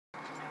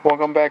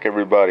Welcome back,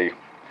 everybody.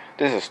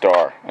 This is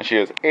Star, and she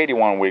is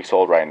 81 weeks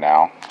old right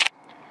now.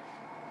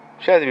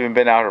 She hasn't even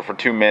been out here for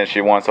 2 minutes.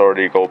 She wants to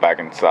already go back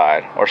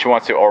inside, or she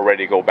wants to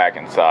already go back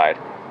inside.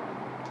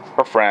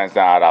 Her friend's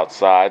not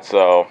outside,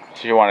 so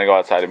she wanted to go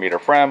outside to meet her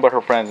friend, but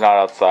her friend's not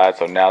outside,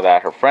 so now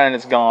that her friend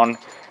is gone,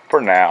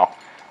 for now,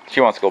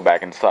 she wants to go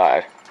back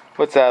inside.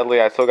 But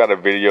sadly, I still got a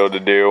video to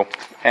do,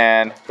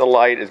 and the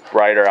light is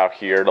brighter out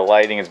here. The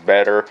lighting is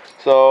better,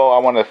 so I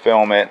want to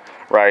film it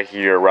right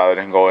here rather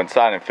than go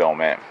inside and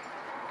film it.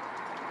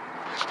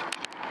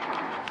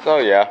 So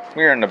yeah,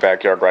 we're in the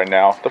backyard right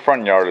now. The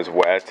front yard is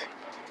wet,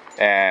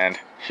 and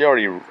she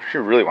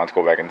really wants to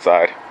go back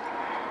inside.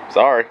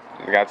 Sorry,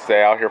 you got to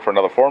stay out here for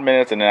another 4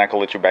 minutes, and then I can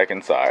let you back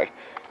inside.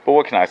 But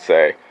what can I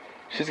say?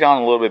 She's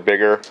gotten a little bit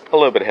bigger, a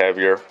little bit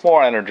heavier,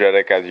 more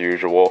energetic as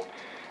usual,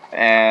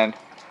 and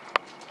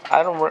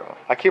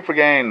I keep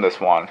forgetting this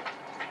one.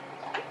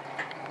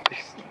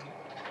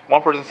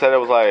 One person said it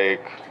was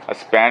like a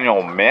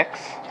spaniel mix.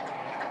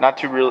 I'm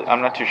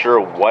not too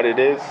sure what it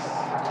is,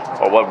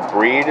 or what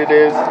breed it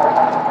is,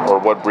 or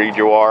what breed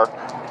you are.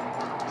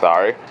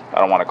 Sorry, I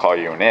don't want to call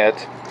you an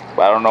it,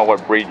 but I don't know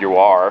what breed you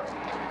are.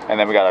 And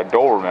then we got a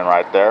Doberman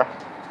right there.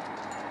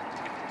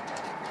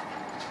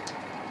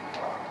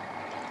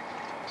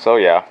 So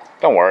yeah,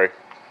 don't worry.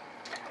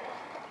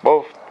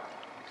 Both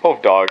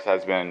dogs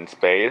has been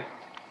spayed.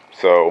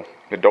 So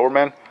the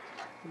Doberman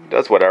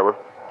does whatever.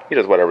 He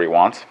does whatever he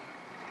wants.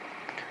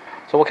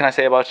 So what can I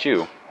say about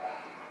you?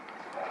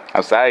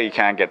 I'm sad you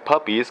can't get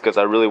puppies, because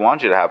I really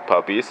want you to have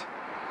puppies.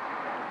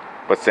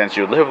 But since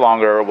you live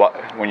longer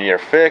when you're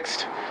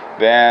fixed,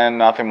 then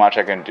nothing much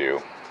I can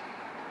do.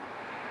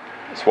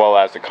 As well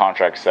as the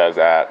contract says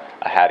that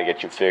I had to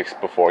get you fixed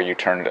before you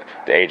turned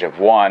the age of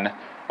 1.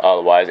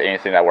 Otherwise,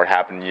 anything that were to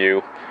happen to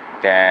you,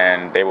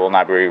 then they will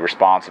not be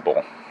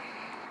responsible.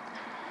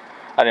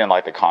 I didn't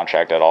like the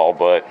contract at all,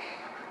 but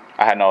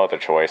I had no other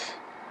choice.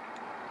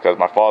 Because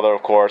my father,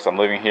 of course, I'm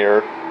living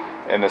here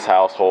in this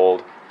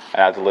household,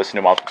 and I have to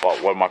listen to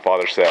what my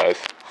father says.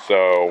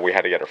 So we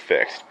had to get her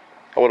fixed.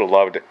 I would have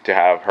loved to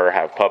have her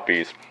have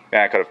puppies.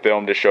 Then I could have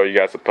filmed to show you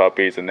guys the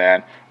puppies, and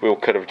then we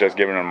could have just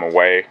given them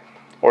away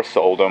or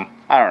sold them.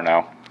 I don't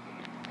know.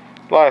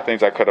 A lot of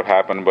things that could have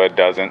happened, but it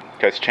doesn't,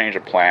 because change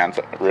of plans,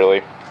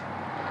 really.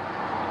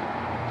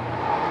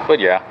 But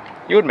yeah,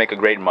 you would make a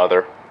great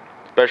mother,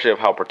 especially of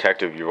how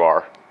protective you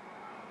are.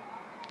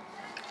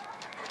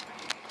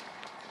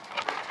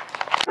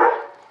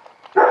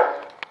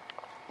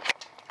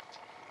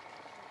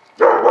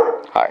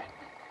 Hi.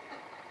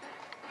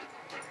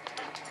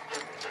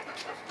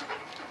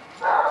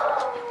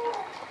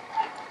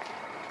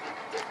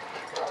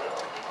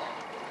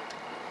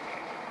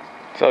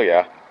 So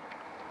yeah.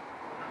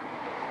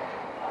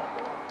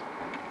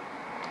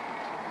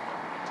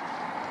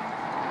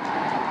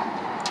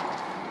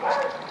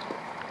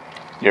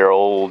 You're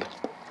old.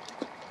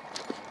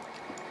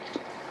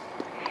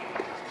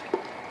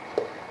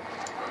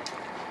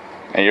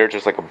 And you're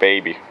just like a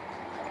baby.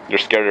 You're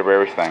scared of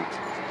everything.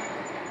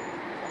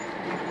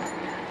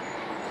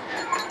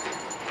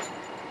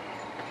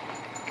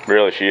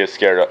 Really, she is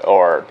scared of,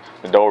 or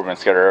the Doberman's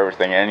scared of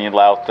everything. Any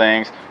loud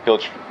things, he'll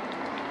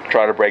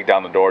try to break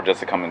down the door just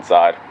to come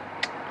inside.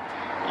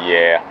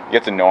 Yeah, it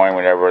gets annoying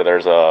whenever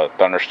there's a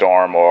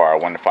thunderstorm or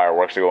when the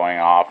fireworks are going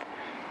off.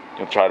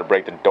 He'll try to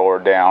break the door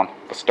down.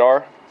 But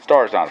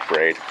Star's not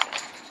afraid.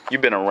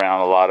 You've been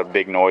around a lot of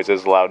big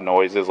noises, loud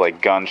noises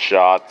like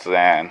gunshots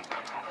and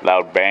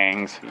loud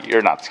bangs.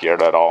 You're not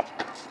scared at all.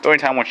 The only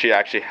time when she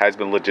actually has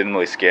been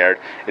legitimately scared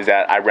is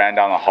that I ran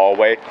down the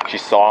hallway, she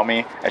saw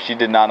me, and she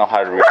did not know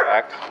how to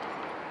react.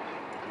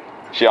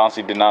 She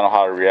honestly did not know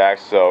how to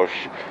react, so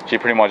she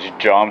pretty much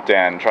jumped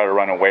and tried to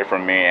run away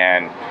from me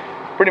and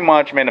pretty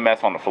much made a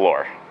mess on the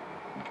floor.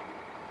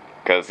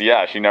 Because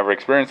yeah, she never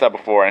experienced that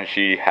before, and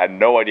she had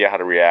no idea how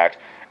to react.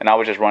 And I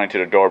was just running to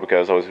the door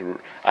because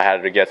I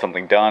had to get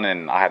something done,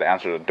 and I had to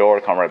answer the door,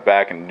 come right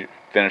back, and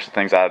finish the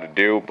things I had to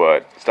do.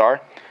 But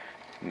Star,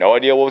 no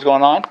idea what was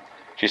going on.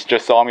 She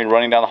just saw me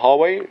running down the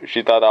hallway.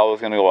 She thought I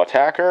was going to go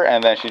attack her,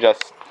 and then she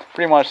just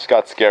pretty much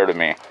got scared of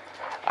me.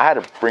 I had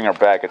to bring her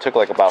back. It took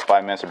like about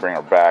 5 minutes to bring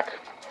her back.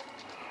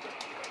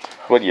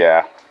 But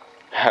yeah,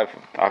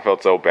 I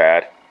felt so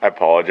bad. I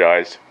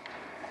apologized.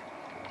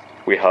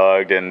 We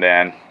hugged, and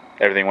then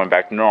everything went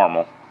back to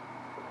normal.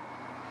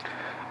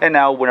 And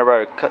now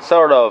whenever I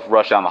sort of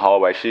rush down the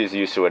hallway, she's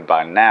used to it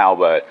by now,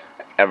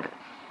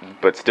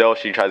 but still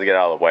she tries to get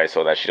out of the way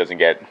so that she doesn't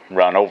get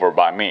run over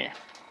by me.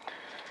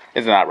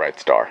 Isn't that right,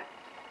 Star?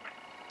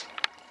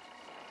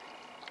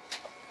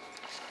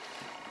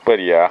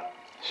 But yeah,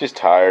 she's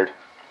tired.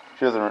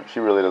 She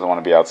really doesn't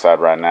want to be outside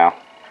right now.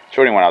 She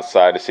already went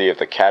outside to see if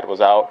the cat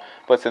was out,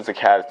 but since the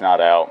cat is not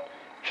out,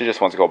 she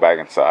just wants to go back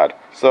inside.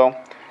 So,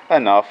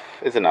 enough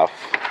is enough.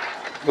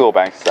 Go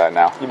back inside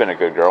now. You've been a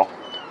good girl.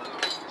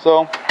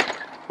 So,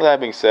 with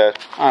that being said,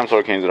 I'm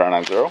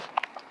StarTheShepherd.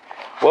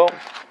 Well,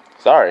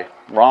 sorry,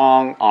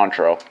 wrong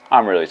intro.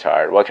 I'm really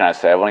tired. What can I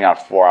say? I've only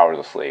got 4 hours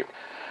of sleep.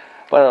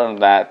 But other than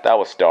that, that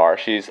was Star.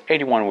 She's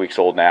 81 weeks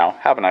old now.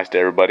 Have a nice day,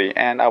 everybody,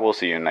 and I will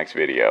see you in the next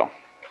video.